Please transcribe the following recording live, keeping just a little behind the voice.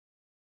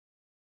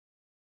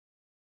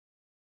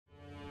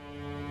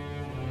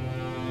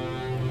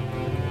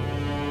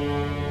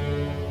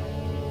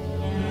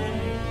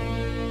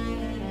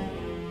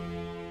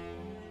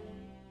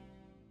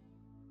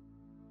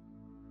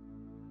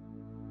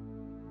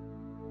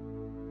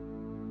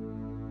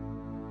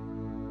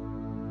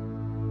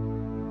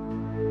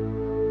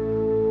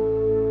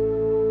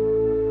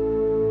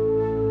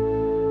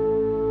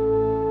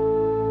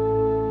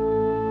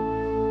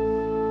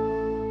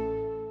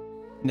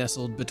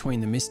Nestled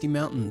between the Misty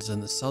Mountains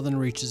and the southern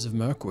reaches of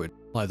Mirkwood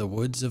lie the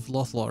woods of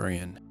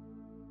Lothlorien.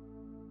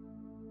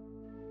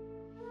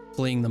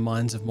 Fleeing the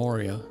mines of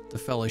Moria, the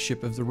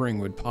Fellowship of the Ring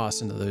would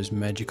pass into those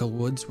magical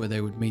woods where they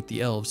would meet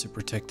the elves who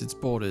protect its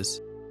borders.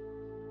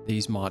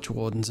 These March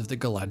Wardens of the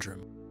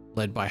Galadrim,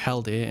 led by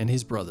Haldir and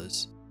his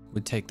brothers,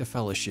 would take the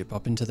Fellowship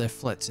up into their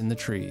flets in the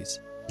trees,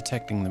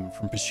 protecting them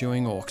from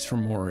pursuing orcs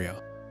from Moria.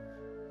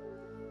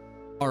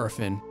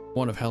 Orifin,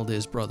 one of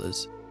Haldir's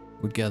brothers,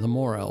 would gather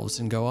more elves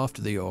and go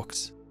after the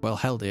orcs, while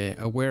Haldir,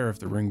 aware of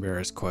the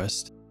Ringbearer's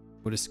quest,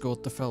 would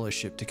escort the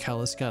Fellowship to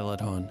Calas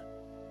Galadhon,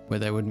 where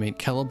they would meet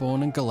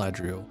Celeborn and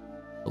Galadriel,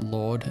 the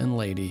Lord and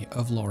Lady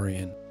of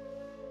Lorien.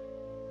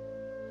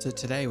 So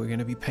today we're going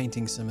to be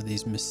painting some of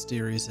these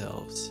mysterious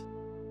elves.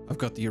 I've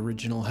got the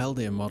original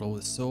Haldir model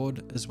with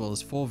sword, as well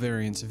as 4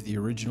 variants of the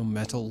original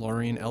metal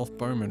Lorien Elf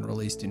Bowmen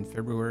released in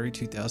February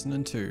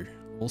 2002,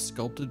 all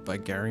sculpted by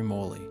Gary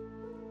Morley.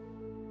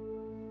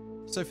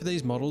 So for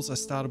these models I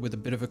started with a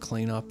bit of a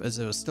cleanup, as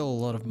there was still a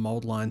lot of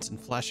mold lines and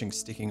flashing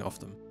sticking off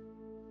them.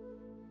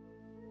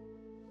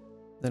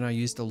 Then I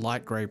used a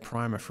light grey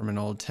primer from an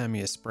old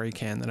Tamiya spray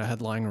can that I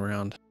had lying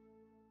around.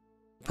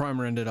 The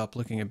primer ended up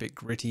looking a bit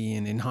gritty,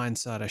 and in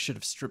hindsight I should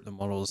have stripped the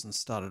models and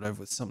started over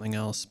with something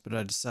else, but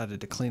I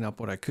decided to clean up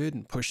what I could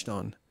and pushed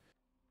on.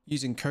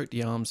 Using Coat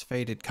d'Arms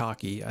faded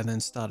khaki, I then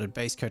started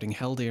base coating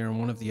Haldir and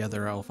one of the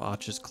other elf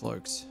archers'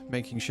 cloaks,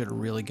 making sure to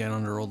really get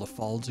under all the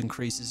folds and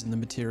creases in the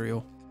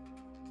material.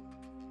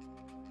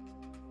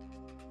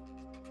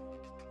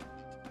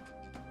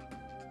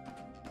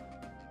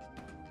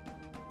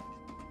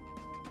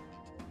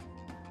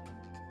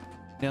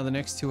 Now the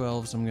next 2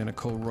 elves I'm going to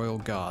call Royal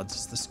Guards,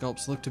 as the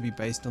sculpts look to be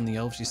based on the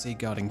elves you see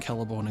guarding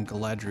Celeborn and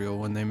Galadriel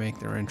when they make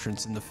their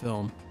entrance in the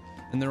film,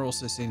 and they're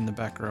also seen in the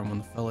background when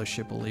the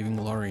Fellowship are leaving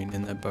Lorien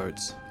in their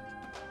boats.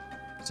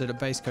 So to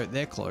base coat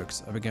their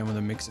cloaks, I began with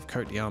a mix of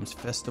Coat d'Arms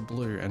Festa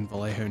Blue and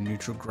Vallejo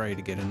Neutral Grey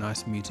to get a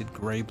nice muted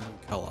grey-blue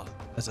colour,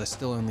 as I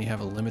still only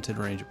have a limited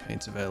range of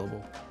paints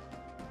available.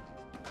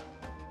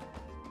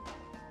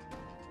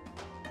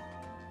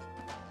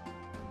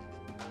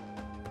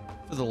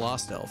 For the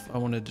last elf, I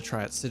wanted to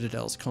try out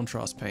Citadel's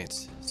contrast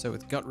paints, so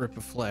with Gut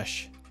Ripper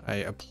Flesh, I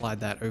applied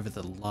that over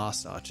the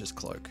last archer's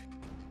cloak.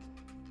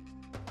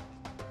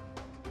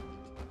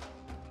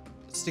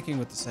 Sticking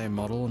with the same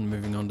model and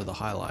moving on to the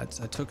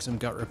highlights, I took some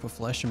Gut Ripper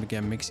Flesh and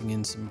began mixing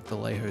in some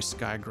Vallejo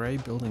Sky Grey,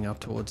 building up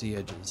towards the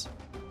edges.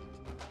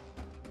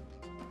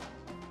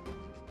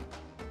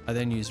 I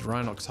then used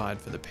Rhinox Hide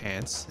for the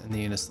pants and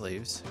the inner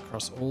sleeves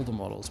across all the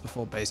models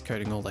before base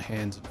coating all the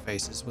hands and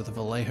faces with a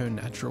Vallejo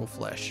Natural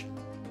Flesh.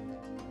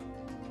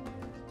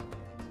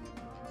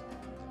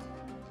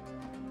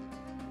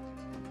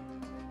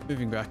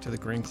 Moving back to the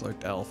green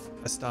cloaked elf,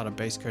 I started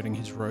base coating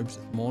his robes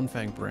with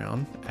Mournfang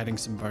Brown, adding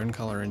some bone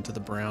colour into the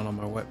brown on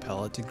my wet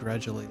palette to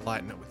gradually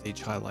lighten it with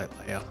each highlight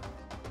layer.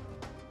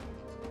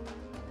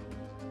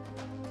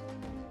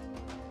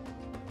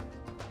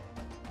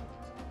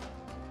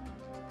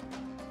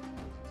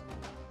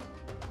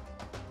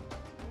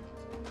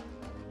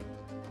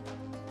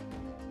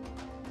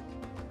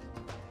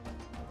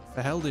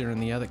 For Haldir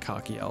and the other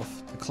khaki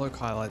elf, the cloak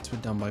highlights were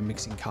done by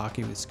mixing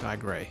khaki with sky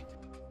grey.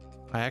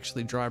 I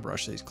actually dry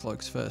brushed these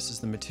cloaks first,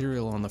 as the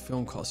material on the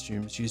film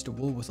costumes used a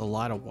wool with a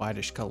lighter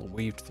whitish colour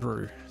weaved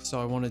through,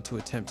 so I wanted to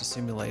attempt to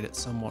simulate it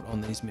somewhat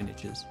on these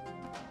miniatures.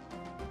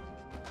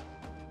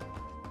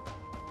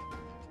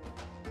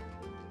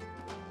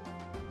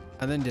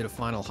 I then did a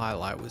final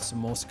highlight with some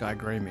more sky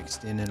grey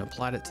mixed in and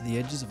applied it to the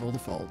edges of all the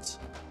folds.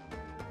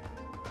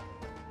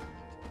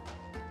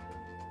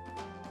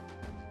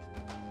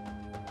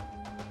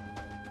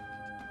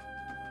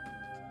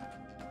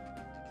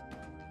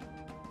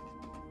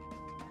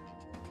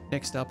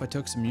 Next up, I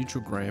took some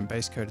neutral grey and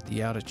base coated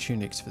the outer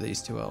tunics for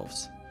these 2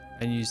 elves,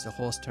 and used a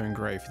horse tone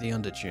grey for the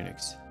under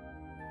tunics.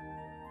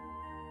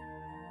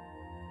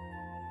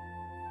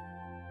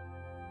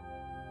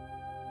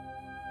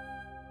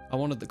 I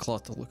wanted the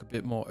cloth to look a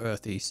bit more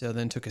earthy, so I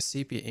then took a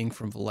sepia ink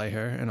from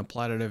Vallejo and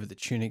applied it over the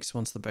tunics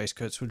once the base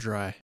coats were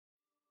dry.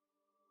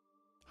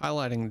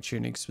 Highlighting the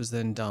tunics was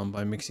then done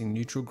by mixing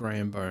neutral grey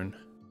and bone.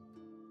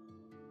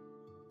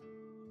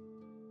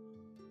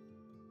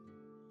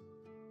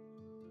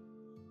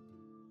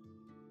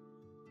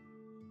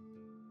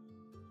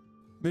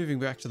 Moving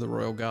back to the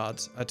Royal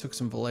Guards, I took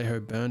some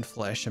Vallejo burned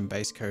flesh and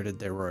base coated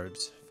their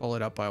robes,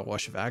 followed up by a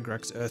wash of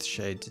Agrax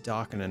Earthshade to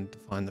darken and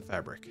define the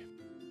fabric.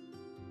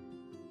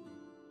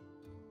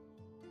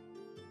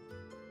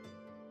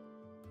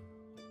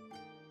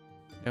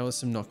 Now with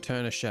some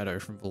Nocturna Shadow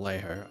from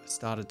Vallejo, I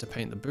started to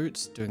paint the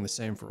boots, doing the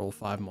same for all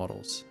 5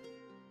 models.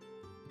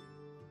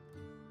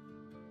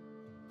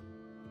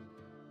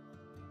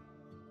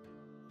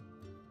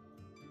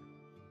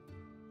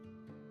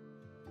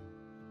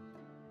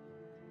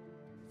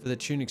 For the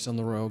tunics on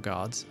the Royal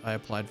Guards, I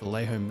applied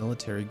Vallejo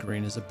Military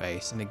Green as a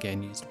base and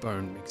again used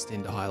bone mixed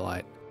in to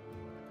highlight.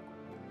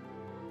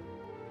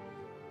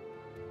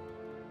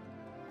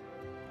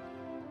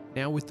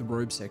 Now with the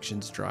robe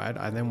sections dried,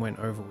 I then went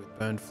over with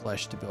burned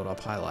flesh to build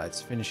up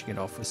highlights, finishing it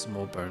off with some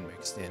more bone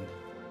mixed in.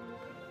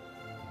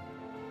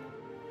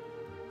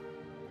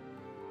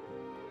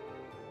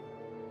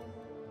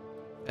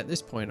 At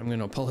this point, I'm going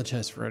to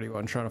apologize for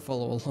anyone trying to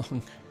follow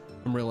along.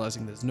 I'm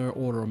realizing there's no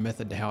order or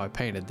method to how I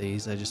painted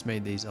these, I just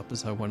made these up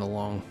as I went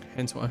along,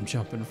 hence why I'm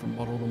jumping from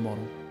model to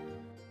model.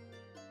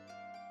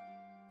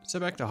 So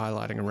back to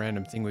highlighting a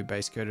random thing we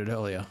base coated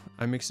earlier.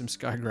 I mixed some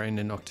Sky Grain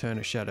and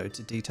Nocturna Shadow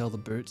to detail the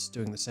boots,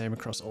 doing the same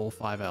across all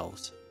 5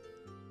 elves.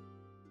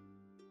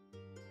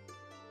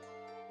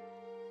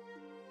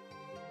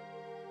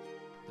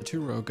 The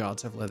 2 royal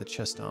guards have leather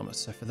chest armor,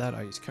 so for that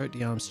I used Coat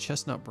d'Arms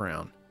Chestnut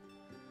Brown.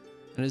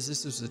 And as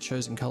this was the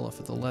chosen colour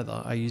for the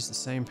leather, I used the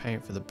same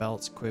paint for the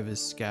belts,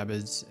 quivers,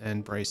 scabbards,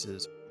 and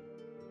braces.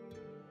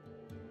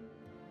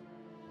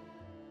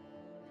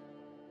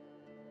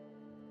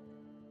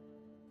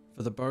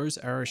 For the bows,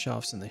 arrow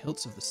shafts, and the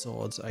hilts of the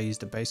swords, I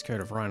used a base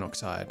coat of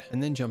Rhinoxide,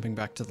 and then jumping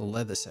back to the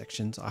leather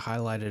sections, I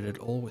highlighted it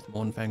all with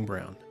Mournfang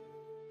Brown.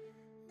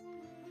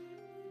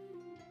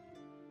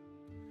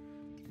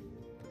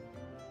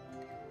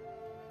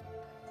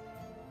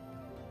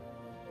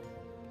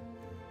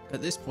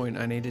 At this point,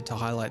 I needed to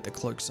highlight the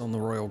cloaks on the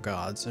royal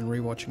guards, and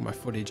rewatching my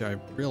footage I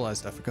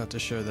realised I forgot to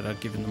show that I'd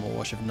given them a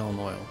wash of Nuln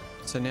Oil.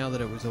 So now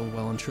that it was all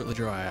well and truly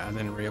dry, I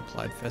then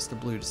reapplied Festa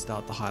Blue to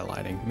start the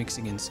highlighting,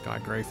 mixing in Sky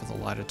Grey for the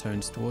lighter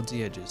tones towards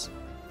the edges.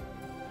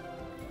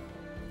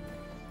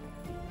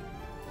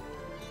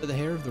 For the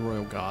hair of the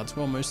royal guards,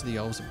 while most of the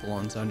elves are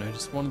blondes, I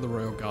noticed one of the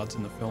royal guards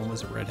in the film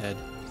was a redhead,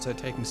 so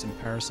taking some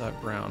Parasite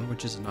Brown,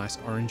 which is a nice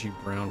orangey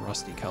brown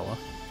rusty colour,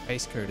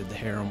 base coated the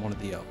hair on one of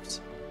the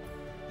elves.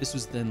 This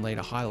was then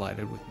later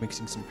highlighted with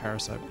mixing some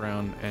Parasite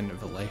Brown and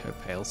Vallejo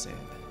Pale Sand.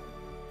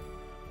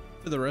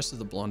 For the rest of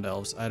the blonde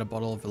elves, I had a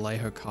bottle of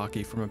Vallejo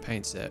Khaki from a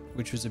paint set,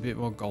 which was a bit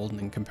more golden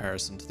in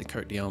comparison to the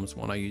Coat d'Arms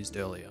one I used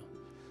earlier.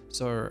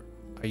 So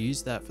I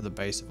used that for the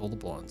base of all the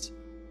blondes.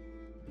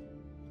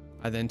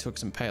 I then took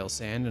some pale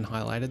sand and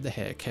highlighted the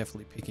hair,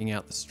 carefully picking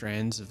out the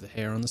strands of the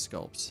hair on the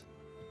sculpts.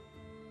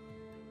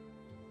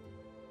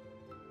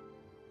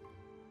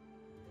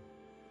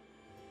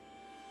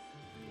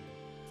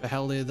 For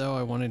Haldir though,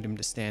 I wanted him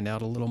to stand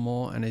out a little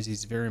more, and as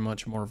he's very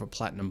much more of a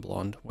platinum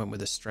blonde, went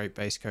with a straight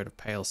base coat of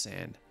pale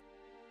sand.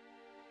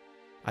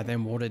 I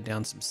then watered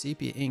down some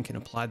sepia ink and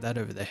applied that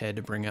over the hair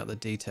to bring out the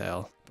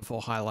detail, before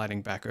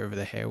highlighting back over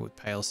the hair with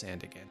pale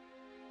sand again.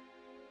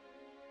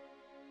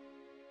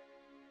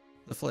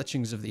 The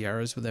fletchings of the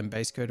arrows were then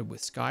base coated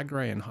with Sky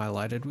Grey and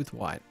highlighted with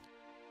white.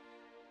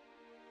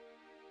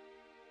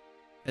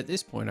 At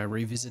this point I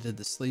revisited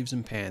the sleeves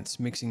and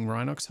pants, mixing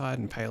Rhinox hide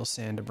and pale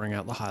sand to bring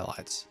out the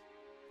highlights.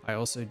 I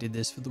also did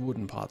this for the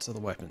wooden parts of the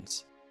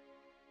weapons.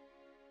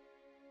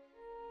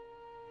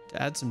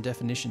 To add some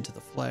definition to the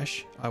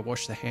flesh, I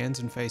washed the hands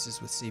and faces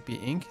with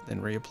sepia ink,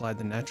 then reapplied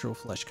the natural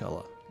flesh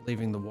colour,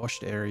 leaving the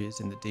washed areas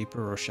in the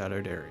deeper or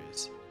shadowed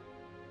areas.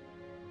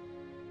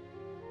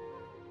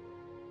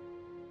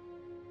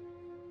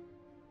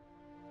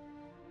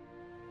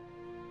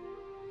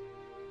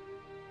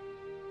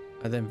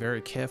 I then very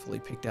carefully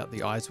picked out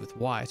the eyes with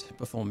white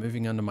before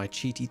moving under my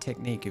cheaty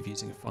technique of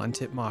using a fine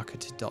tip marker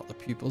to dot the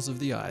pupils of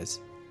the eyes.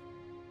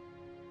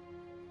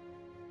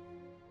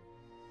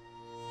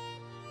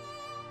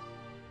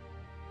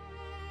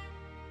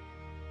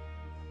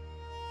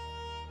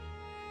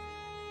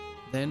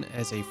 Then,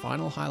 as a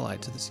final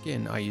highlight to the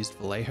skin, I used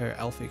Vallejo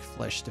Elfic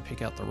Flesh to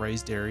pick out the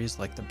raised areas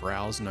like the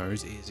brows,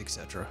 nose, ears,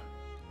 etc.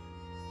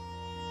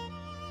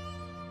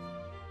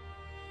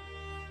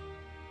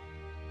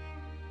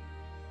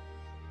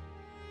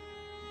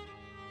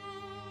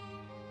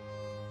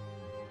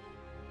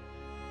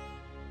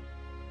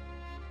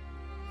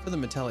 For the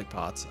metallic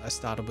parts, I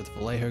started with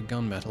Vallejo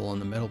gunmetal on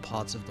the metal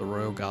parts of the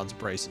Royal Guard's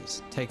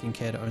braces, taking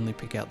care to only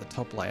pick out the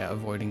top layer,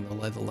 avoiding the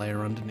leather layer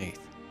underneath.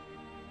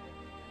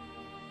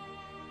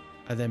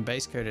 I then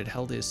base coated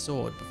Haldir's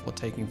sword before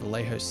taking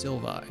Vallejo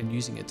silver and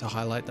using it to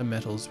highlight the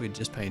metals we'd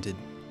just painted.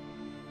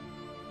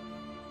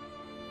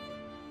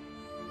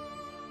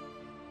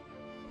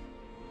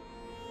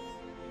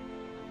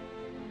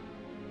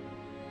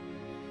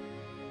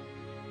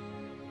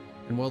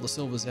 And while the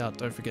silver's out,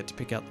 don't forget to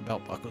pick out the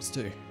belt buckles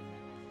too.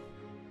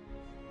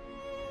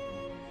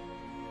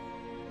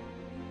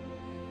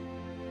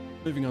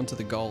 Moving on to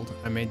the gold,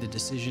 I made the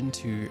decision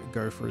to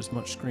go for as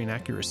much screen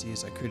accuracy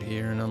as I could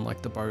here, and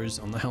unlike the bows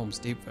on the Helm's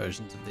Deep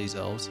versions of these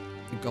elves,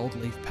 the gold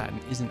leaf pattern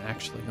isn't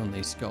actually on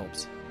these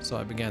sculpts, so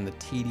I began the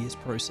tedious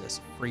process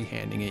of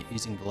freehanding it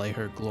using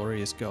Vallejo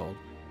Glorious Gold.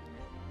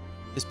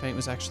 This paint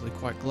was actually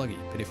quite gluggy,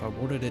 but if I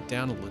watered it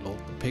down a little,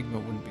 the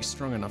pigment wouldn't be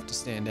strong enough to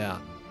stand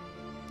out.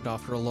 But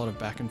after a lot of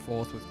back and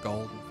forth with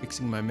gold and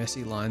fixing my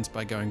messy lines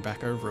by going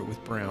back over it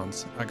with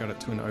browns, I got it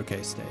to an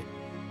okay state.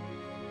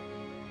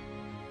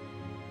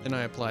 Then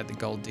I applied the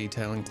gold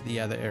detailing to the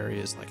other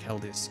areas like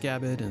Haldir's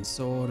scabbard and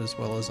sword, as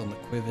well as on the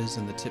quivers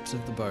and the tips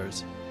of the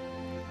bows.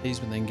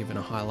 These were then given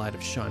a highlight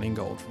of shining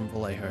gold from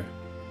Vallejo.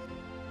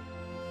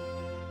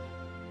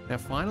 Now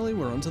finally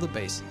we're onto the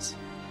bases.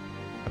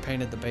 I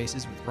painted the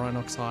bases with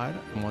Rhinox hide,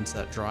 and once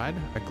that dried,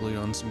 I glued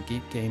on some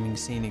Geek Gaming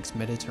Scenics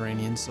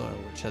Mediterranean soil,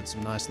 which had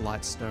some nice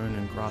light stone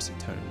and grassy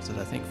tones that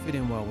I think fit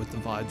in well with the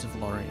vibes of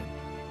Lorien.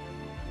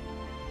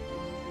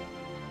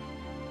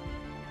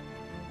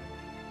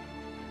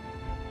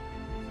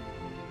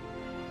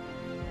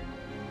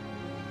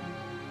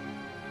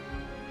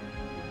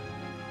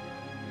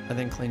 I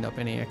then cleaned up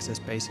any excess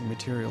basing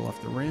material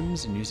off the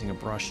rims, and using a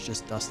brush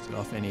just dusted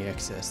off any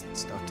excess that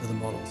stuck to the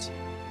models.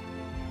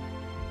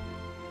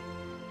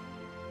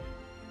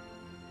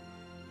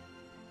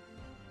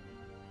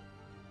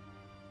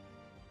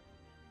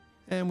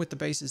 And with the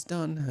bases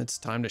done, it's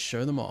time to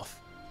show them off.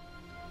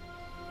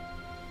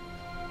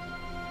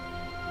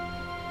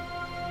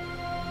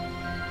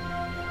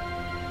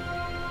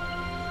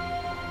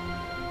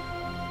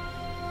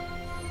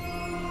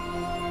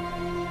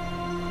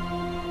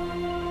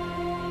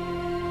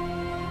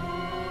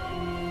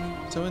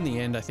 So in the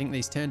end, I think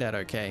these turned out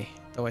okay,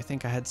 though I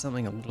think I had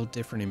something a little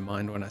different in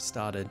mind when I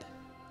started.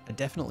 I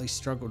definitely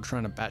struggled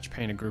trying to batch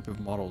paint a group of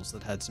models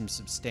that had some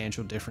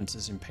substantial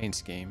differences in paint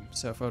scheme,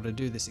 so if I were to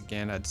do this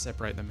again, I'd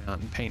separate them out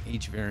and paint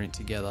each variant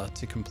together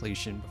to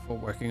completion before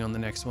working on the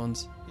next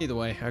ones. Either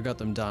way, I got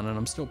them done and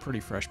I'm still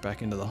pretty fresh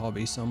back into the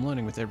hobby, so I'm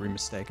learning with every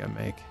mistake I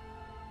make.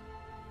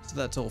 So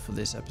that's all for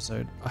this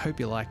episode. I hope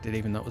you liked it,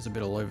 even though it was a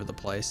bit all over the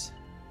place.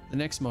 The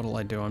next model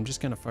I do, I'm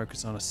just going to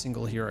focus on a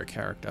single hero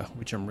character,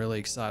 which I'm really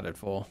excited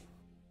for.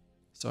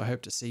 So I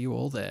hope to see you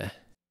all there.